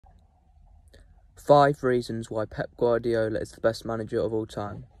5 reasons why Pep Guardiola is the best manager of all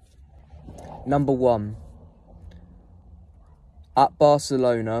time. Number 1. At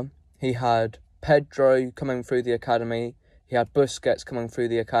Barcelona, he had Pedro coming through the academy, he had Busquets coming through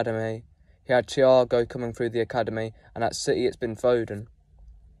the academy, he had Thiago coming through the academy, and at City it's been Foden.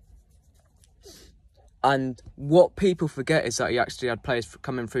 And what people forget is that he actually had players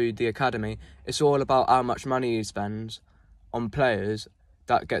coming through the academy. It's all about how much money he spends on players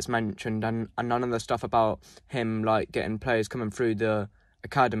that gets mentioned, and none of the stuff about him like getting players coming through the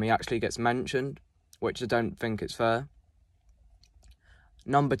academy actually gets mentioned, which I don't think it's fair.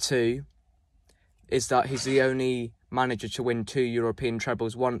 Number 2 is that he's the only manager to win 2 European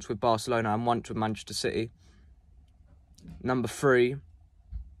trebles, once with Barcelona and once with Manchester City. Number 3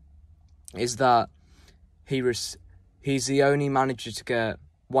 is that he's the only manager to get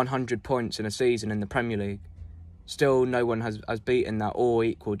 100 points in a season in the Premier League. Still, no one has beaten that or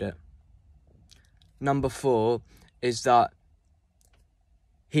equalled it. Number 4 is that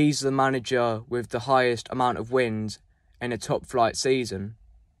he's the manager with the highest amount of wins in a top-flight season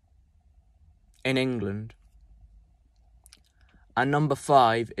in England. And number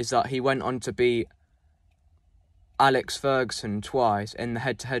 5 is that he went on to beat Alex Ferguson twice in the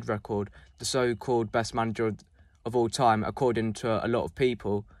head-to-head record, the so-called best manager of all time, according to a lot of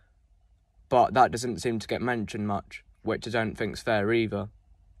people. But that doesn't seem to get mentioned much, which I don't think's fair either.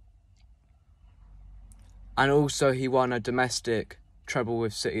 And also he won a domestic treble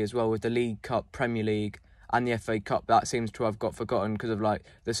with City as well, with the League Cup, Premier League and the FA Cup. That seems to have got forgotten because of like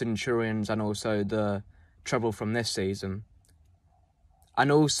the Centurions and also the treble from this season.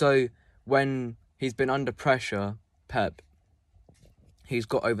 And also when he's been under pressure, Pep, he's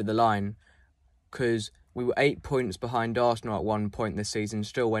got over the line, because we were 8 points behind Arsenal at one point this season,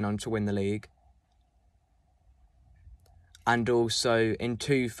 still went on to win the league. And also in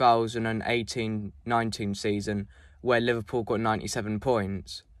 2018-19 season, where Liverpool got 97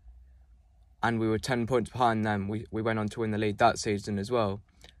 points, and we were 10 points behind them, we went on to win the league that season as well.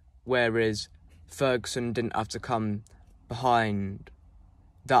 Whereas Ferguson didn't have to come behind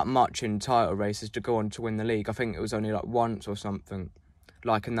that much in title races to go on to win the league. I think it was only like once or something,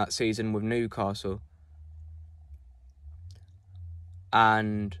 like in that season with Newcastle.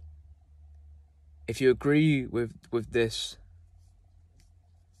 And if you agree with this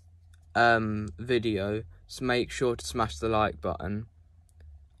video, so make sure to smash the like button.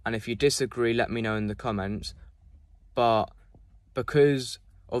 And if you disagree, let me know in the comments. But because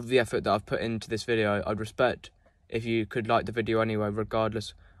of the effort that I've put into this video, I'd respect if you could like the video anyway,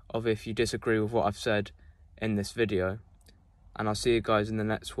 regardless of if you disagree with what I've said in this video. And I'll see you guys in the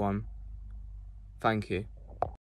next one. Thank you.